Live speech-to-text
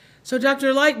So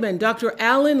Dr. Lightman, Dr.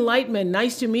 Alan Lightman,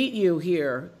 nice to meet you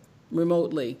here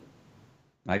remotely.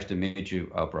 Nice to meet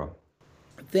you, Oprah.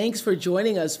 Thanks for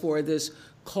joining us for this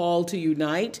call to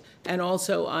unite and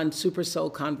also on Super Soul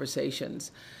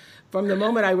Conversations. From the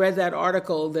moment I read that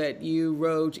article that you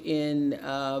wrote in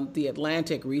The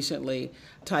Atlantic recently,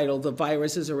 titled "The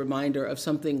Virus is a Reminder of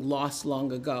Something Lost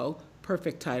Long Ago,"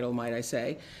 perfect title, might I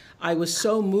say, I was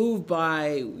so moved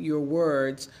by your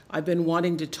words. I've been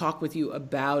wanting to talk with you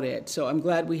about it. So I'm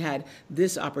glad we had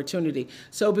this opportunity.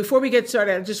 So before we get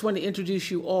started, I just want to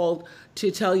introduce you all to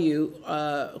tell you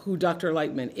who Dr.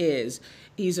 Lightman is.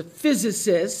 He's a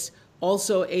physicist,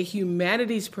 also a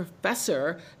humanities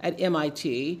professor at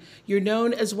MIT. You're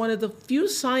known as one of the few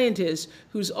scientists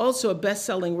who's also a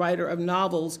best-selling writer of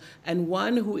novels and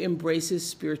one who embraces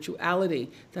spirituality.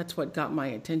 That's what got my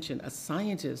attention, a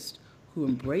scientist who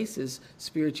embraces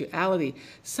spirituality.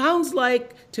 Sounds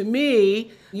like, to me,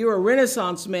 you're a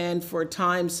Renaissance man for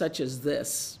times such as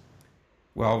this.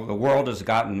 Well, the world has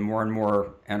gotten more and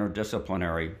more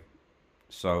interdisciplinary,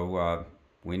 so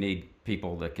we need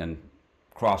people that can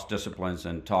cross disciplines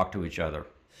and talk to each other.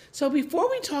 So before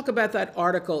we talk about that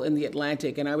article in The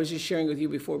Atlantic, and I was just sharing with you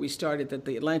before we started that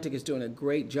The Atlantic is doing a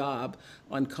great job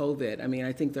on COVID. I mean,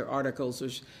 I think their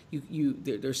articles,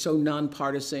 they're so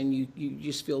nonpartisan, you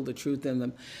just feel the truth in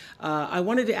them. I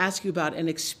wanted to ask you about an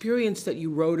experience that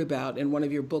you wrote about in one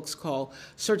of your books called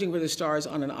Searching for the Stars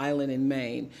on an Island in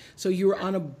Maine. So you were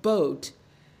on a boat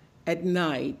at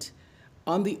night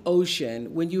on the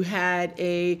ocean when you had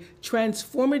a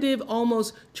transformative,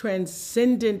 almost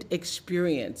transcendent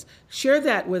experience. Share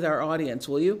that with our audience,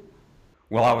 will you?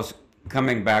 Well, I was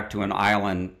coming back to an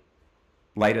island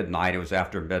late at night. It was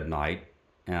after midnight,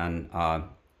 and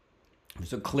it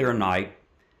was a clear night,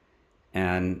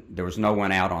 and there was no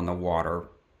one out on the water.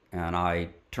 And I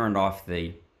turned off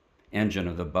the engine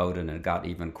of the boat, and it got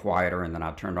even quieter. And then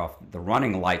I turned off the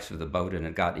running lights of the boat, and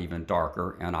it got even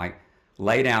darker. And I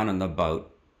lay down in the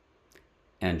boat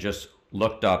and just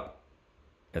looked up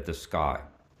at the sky.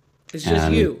 It's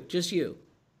just you, just you.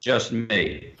 Just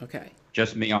me. Okay.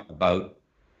 Just me on the boat.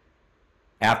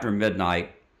 After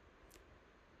midnight,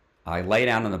 I lay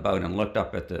down in the boat and looked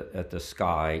up at the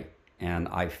sky, and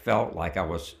I felt like I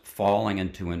was falling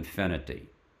into infinity.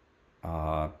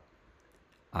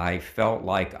 I felt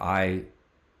like I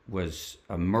was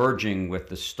merging with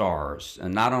the stars,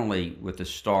 and not only with the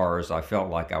stars, I felt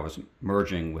like I was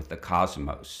merging with the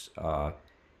cosmos. It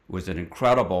was an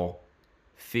incredible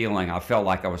feeling. I felt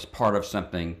like I was part of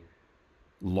something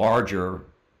larger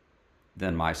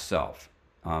than myself.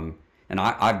 And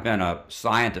I've been a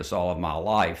scientist all of my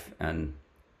life, and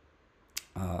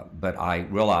but I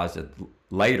realized that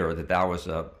later that was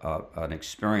an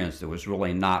experience that was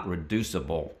really not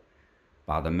reducible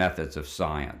by the methods of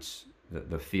science.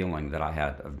 The feeling that I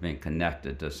had of being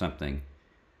connected to something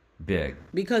big.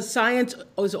 Because science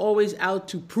is always out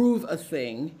to prove a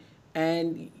thing,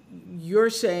 and you're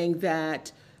saying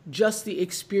that just the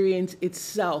experience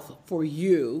itself for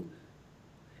you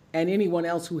and anyone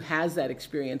else who has that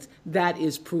experience, that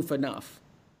is proof enough.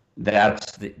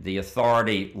 That's the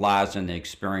authority lies in the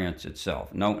experience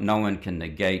itself. No one can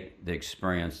negate the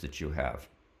experience that you have.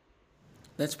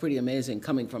 That's pretty amazing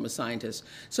coming from a scientist.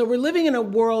 So we're living in a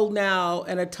world now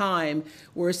and a time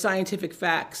where scientific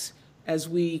facts, as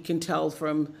we can tell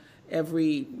from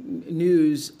every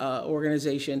news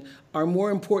organization, are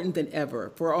more important than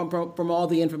ever from all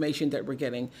the information that we're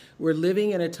getting. We're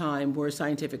living in a time where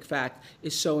scientific fact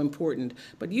is so important.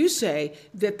 But you say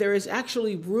that there is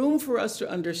actually room for us to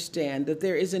understand that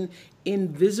there is an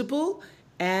invisible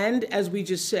and, as we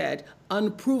just said,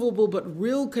 unprovable but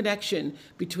real connection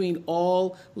between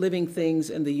all living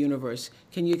things in the universe.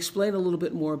 Can you explain a little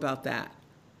bit more about that?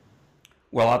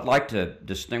 Well, I'd like to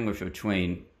distinguish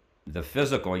between the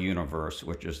physical universe,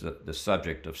 which is the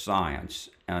subject of science,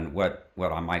 and what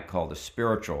I might call the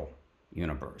spiritual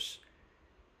universe.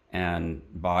 And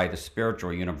by the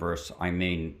spiritual universe, I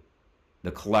mean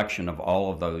the collection of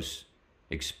all of those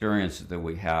experiences that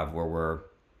we have where we're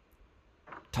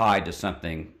tied to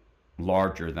something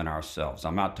larger than ourselves.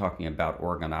 I'm not talking about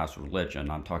organized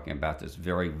religion. I'm talking about this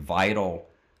very vital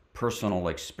personal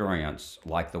experience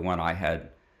like the one I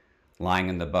had lying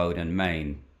in the boat in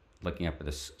Maine, looking up at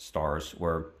the stars,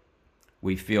 where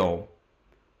we feel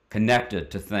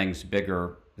connected to things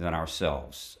bigger than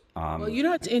ourselves. Well, you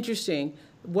know, it's interesting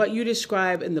what you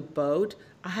describe in the boat.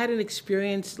 I had an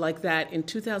experience like that in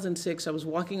 2006. I was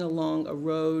walking along a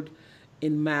road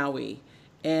in Maui,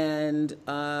 and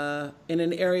in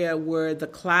an area where the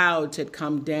clouds had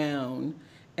come down,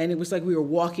 and it was like we were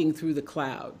walking through the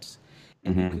clouds.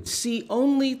 And you could see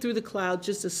only through the clouds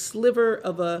just a sliver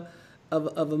of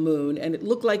of a moon, and it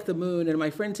looked like the moon. And my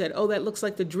friend said, "Oh, that looks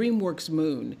like the DreamWorks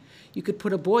moon." You could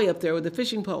put a boy up there with a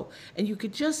fishing pole, and you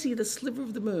could just see the sliver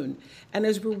of the moon. And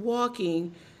as we're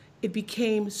walking, it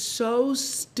became so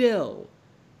still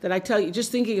that I tell you,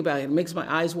 just thinking about it, it makes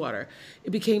my eyes water.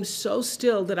 It became so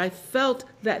still that I felt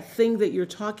that thing that you're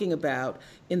talking about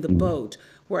in the boat,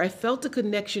 where I felt a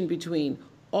connection between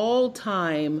all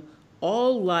time,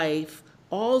 all life,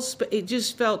 it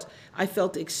just felt, I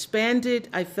felt expanded.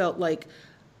 I felt like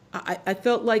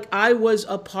I was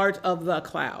a part of the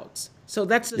clouds. So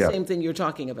that's the same thing you're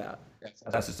talking about.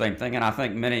 That's the same thing, and I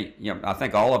think I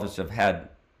think all of us have had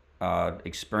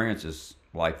experiences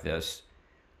like this.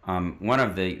 One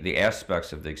of the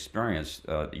aspects of the experience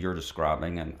that you're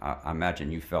describing, and I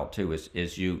imagine you felt too,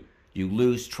 is you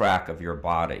lose track of your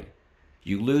body,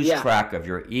 you lose track of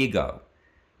your ego,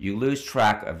 you lose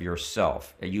track of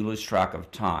yourself, and you lose track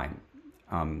of time.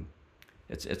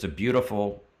 It's a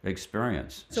beautiful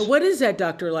experience. So what is that,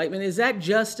 Dr. Lightman? Is that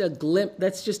just a glimpse?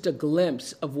 That's just a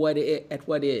glimpse of what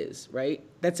is, right?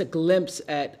 That's a glimpse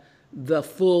at the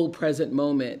full present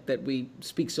moment that we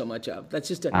speak so much of. That's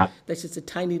just a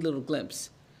tiny little glimpse.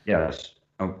 Yes.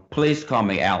 Oh, please call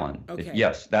me Alan. Okay.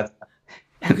 Yes, that's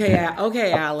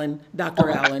okay, Alan, Dr.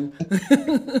 Alan.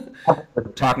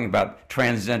 We're talking about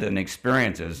transcendent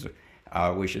experiences.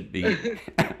 We should be.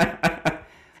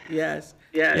 Yes.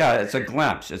 Yeah, it's a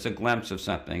glimpse. It's a glimpse of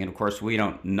something, and of course, we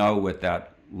don't know what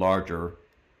that larger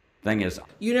thing is.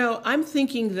 You know, I'm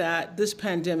thinking that this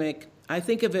pandemic, I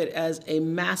think of it as a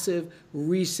massive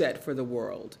reset for the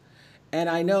world. And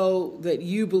I know that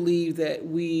you believe that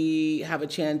we have a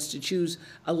chance to choose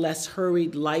a less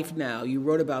hurried life now. You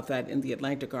wrote about that in the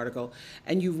Atlantic article.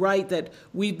 And you write that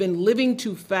we've been living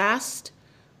too fast.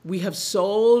 We have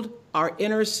sold our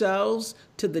inner selves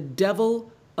to the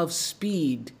devil of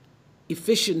speed,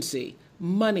 efficiency,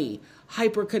 money,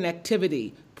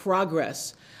 hyperconnectivity,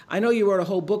 progress. I know you wrote a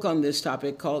whole book on this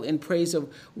topic called In Praise of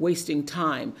Wasting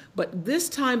Time. But this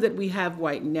time that we have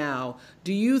right now,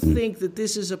 do you think that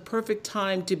this is a perfect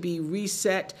time to be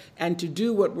reset and to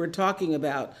do what we're talking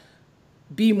about,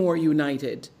 be more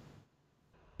united?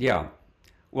 Yeah.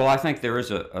 Well, I think there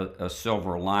is a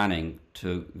silver lining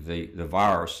to the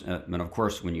virus. And of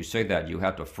course, when you say that, you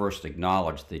have to first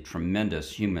acknowledge the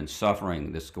tremendous human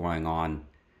suffering that's going on,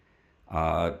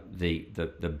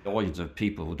 the billions of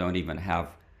people who don't even have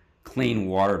clean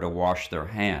water to wash their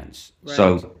hands. Right.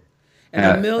 So,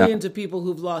 and the millions of people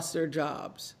who've lost their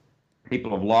jobs. People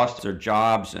have lost their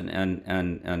jobs,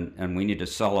 and we need to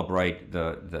celebrate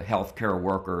the healthcare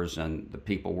workers and the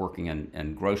people working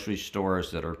in grocery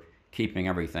stores that are keeping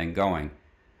everything going.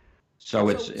 So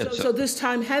this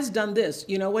time has done this.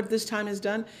 You know what this time has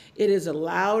done? It has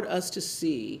allowed us to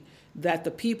see that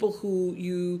the people who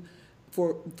you,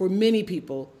 for many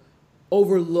people,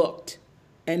 overlooked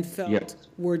and felt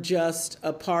were just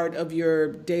a part of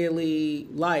your daily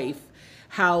life,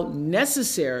 how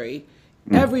necessary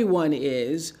everyone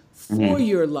is for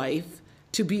your life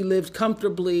to be lived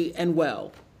comfortably and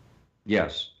well.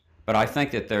 Yes. But I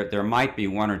think that there might be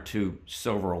one or two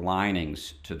silver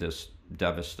linings to this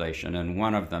devastation, and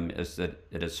one of them is that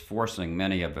it is forcing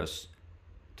many of us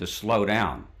to slow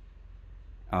down.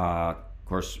 Of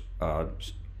course,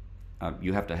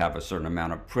 you have to have a certain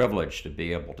amount of privilege to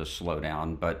be able to slow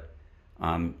down, but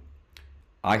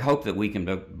I hope that we can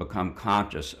become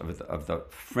conscious of the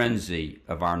frenzy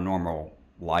of our normal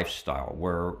lifestyle,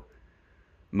 where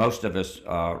most of us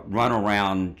run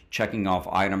around checking off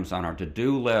items on our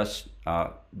to-do list,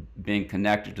 being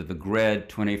connected to the grid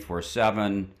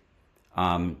 24/7.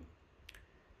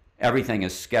 Everything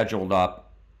is scheduled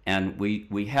up, and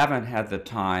we haven't had the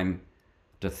time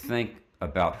to think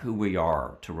about who we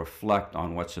are, to reflect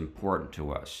on what's important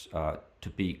to us, to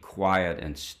be quiet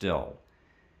and still.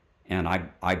 And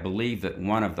I believe that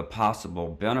one of the possible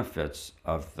benefits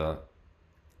of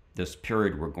this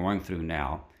period we're going through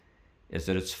now is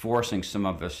that it's forcing some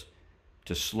of us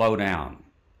to slow down.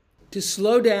 To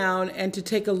slow down and to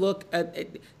take a look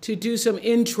at, to do some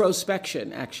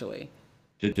introspection, actually.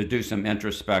 To do some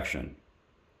introspection,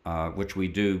 which we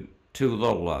do too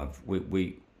little of.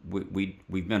 We've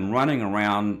been running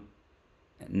around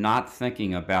not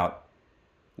thinking about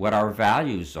what our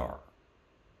values are.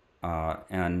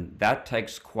 And that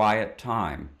takes quiet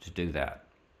time to do that.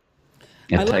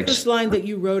 I love this line that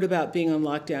you wrote about being on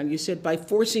lockdown. You said, by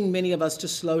forcing many of us to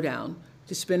slow down,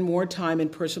 to spend more time in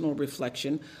personal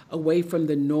reflection, away from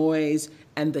the noise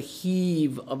and the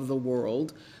heave of the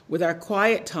world, with our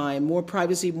quiet time, more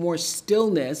privacy, more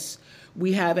stillness,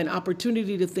 we have an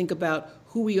opportunity to think about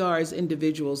who we are as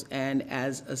individuals and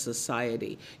as a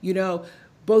society. You know,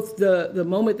 both the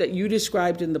moment that you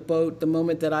described in the boat, the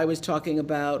moment that I was talking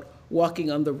about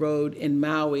walking on the road in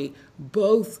Maui,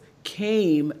 both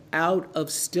came out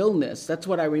of stillness. That's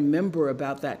what I remember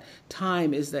about that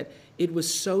time, is that it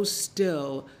was so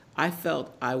still. I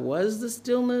felt I was the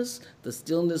stillness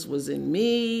was in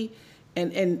me,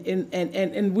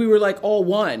 and we were like all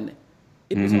one.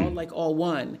 It was all like all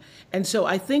one. And so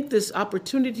I think this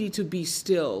opportunity to be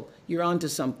still, you're onto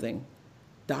something,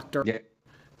 Doctor. Yeah.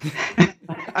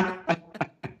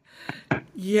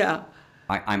 Yeah.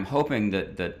 I'm hoping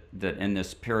that in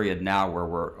this period now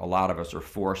where a lot of us are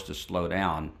forced to slow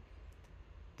down,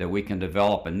 that we can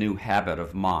develop a new habit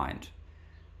of mind,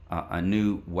 a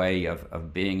new way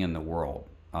of being in the world,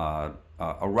 a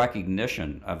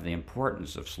recognition of the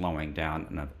importance of slowing down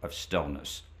and of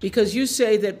stillness. Because you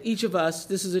say that each of us,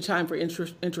 this is a time for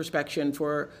introspection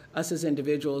for us as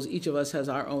individuals. Each of us has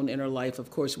our own inner life.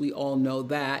 Of course, we all know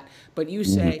that. But you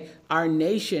say our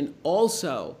nation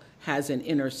also has an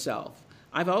inner self.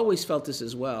 I've always felt this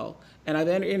as well. And I've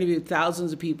interviewed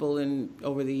thousands of people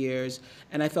over the years,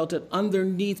 and I felt that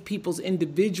underneath people's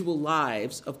individual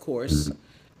lives, of course,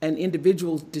 and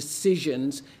individual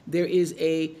decisions, there is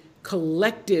a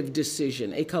collective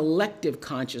decision, a collective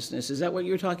consciousness. Is that what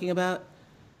you're talking about?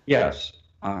 Yes,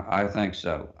 I think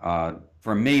so.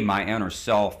 For me, my inner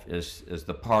self is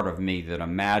the part of me that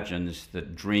imagines,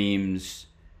 that dreams,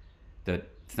 that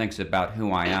thinks about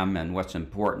who I am and what's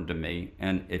important to me.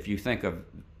 And if you think of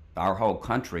our whole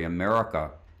country,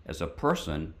 America, as a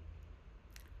person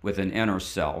with an inner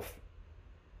self,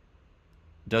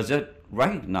 does it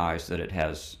recognize that it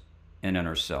has an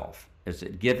inner self? Is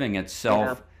it giving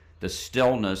itself the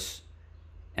stillness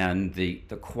and the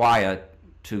quiet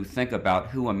to think about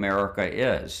who America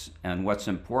is and what's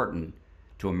important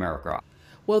to America?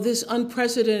 Well, this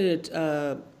unprecedented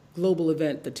global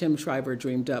event that Tim Shriver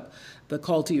dreamed up, the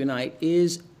Call to Unite,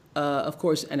 is, of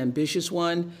course, an ambitious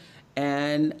one.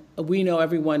 And we know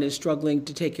everyone is struggling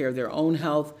to take care of their own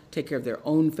health, take care of their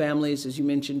own families, as you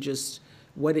mentioned, just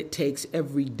what it takes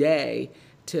every day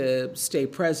to stay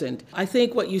present. I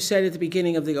think what you said at the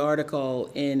beginning of the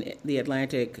article in The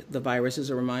Atlantic, "The virus is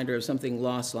a reminder of something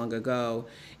lost long ago,"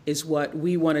 is what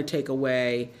we want to take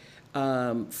away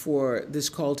for this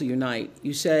call to unite.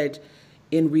 You said,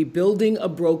 in rebuilding a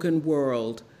broken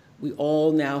world, we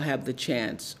all now have the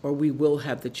chance, or we will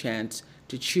have the chance,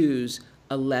 to choose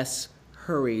a less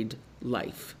hurried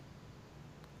life.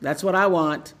 That's what I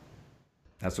want.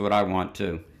 That's what I want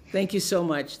too. Thank you so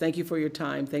much. Thank you for your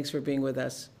time. Thanks for being with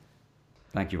us.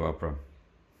 Thank you, Oprah.